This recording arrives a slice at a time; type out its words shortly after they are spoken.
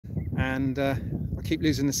and I keep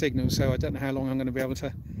losing the signal, so I don't know how long I'm going to be able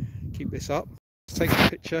to keep this up. Let's take a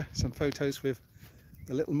picture, some photos with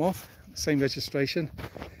the little Moth, same registration,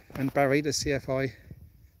 and Barry, the CFI,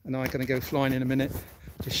 and I are going to go flying in a minute.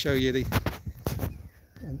 Just show you the, I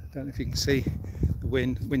don't know if you can see the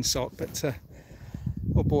windsock, but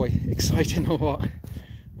oh boy, exciting or what.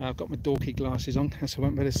 I've got my dorky glasses on, so I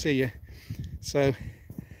won't be able to see you. So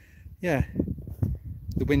yeah,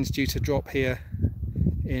 the wind's due to drop here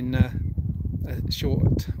in a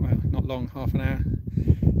short, well, not long, half an hour,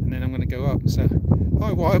 and then I'm going to go up. So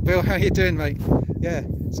hi Wild Bill, how you doing, mate? Yeah,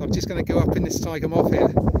 so I'm just going to go up in this Tiger Moth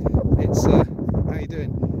here. It's how you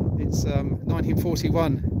doing? It's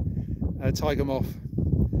 1941 Tiger Moth,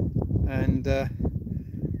 and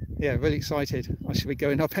yeah, really excited. I should be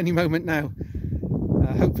going up any moment now.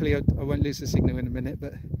 Hopefully I won't lose the signal in a minute,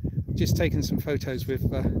 but I've just taken some photos with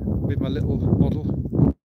my little model,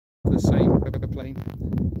 the same plane.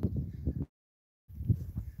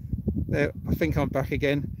 There, I think I'm back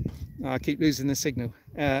again. I keep losing the signal.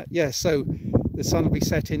 Yeah, so the sun will be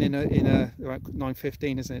setting in around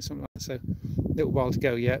 9:15, isn't it? Something like that. So a little while to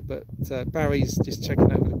go yet, but Barry's just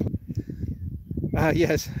checking over the plane.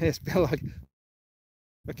 Yes, Bill.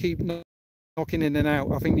 I keep knocking in and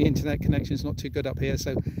out. I think the internet connection is not too good up here,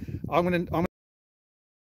 so it's not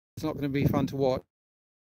going to be fun to watch,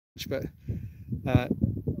 but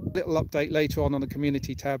little update later on the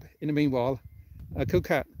community tab. In the meanwhile, cool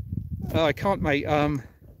cat. I can't, mate.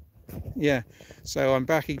 Yeah, so I'm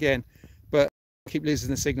back again, but I keep losing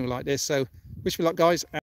the signal like this, so wish me luck, guys.